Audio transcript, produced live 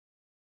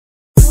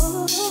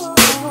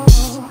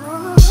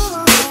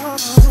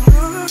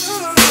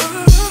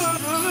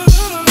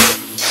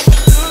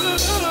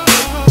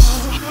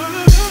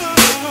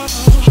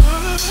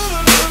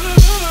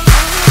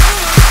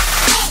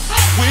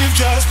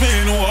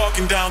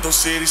Down those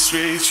city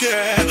streets,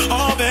 yeah,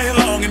 all day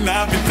long, and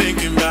I've been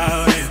thinking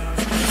about it.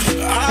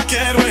 I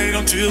can't wait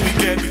until we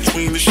get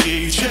between the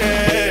sheets,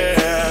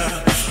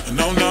 yeah.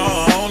 No,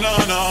 no, no,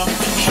 no,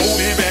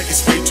 holding back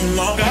is way too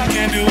long. I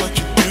can't do what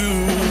you do.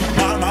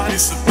 My mind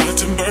is about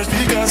to burst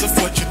because of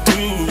what you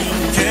do.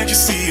 Can't you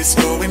see it's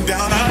going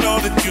down? I know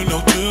that you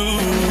know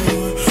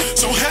too.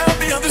 So help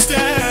me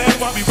understand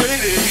why we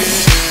waited,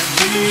 yeah.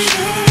 We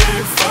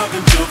should fuck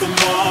until the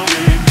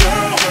morning,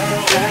 girl.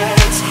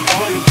 That's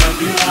all you can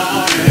be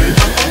on.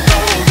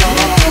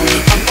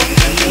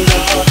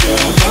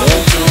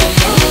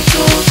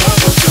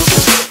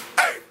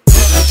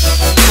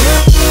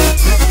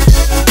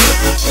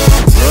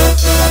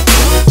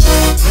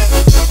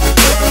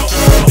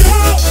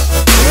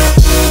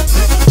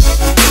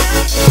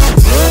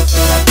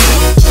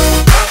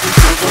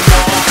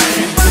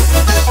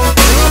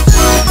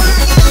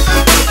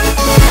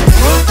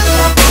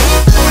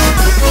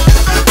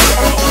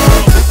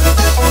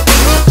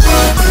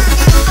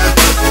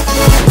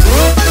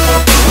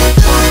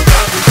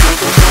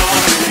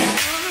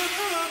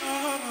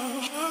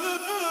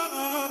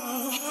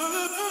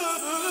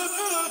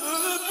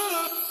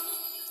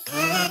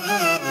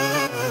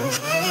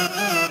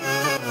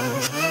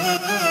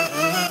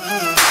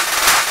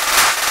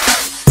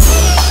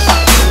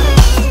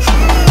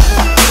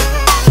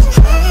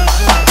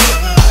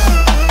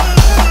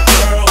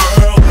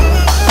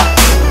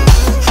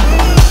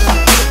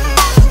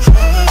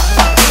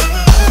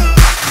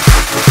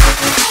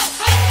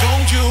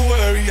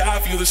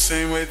 The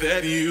same way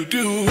that you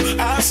do.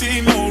 I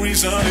see no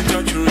reason to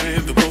touch your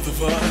hand, the both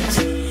of us.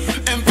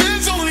 And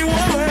there's only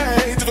one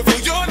way to fulfill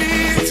your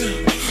needs.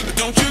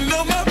 Don't you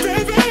know, my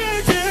baby?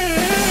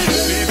 Yeah.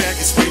 Baby,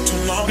 it's way too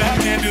long. I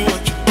can't do what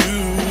you do.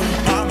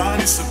 My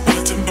mind is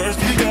about to burst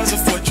because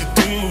of what you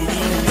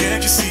do.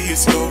 Can't you see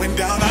it's going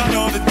down?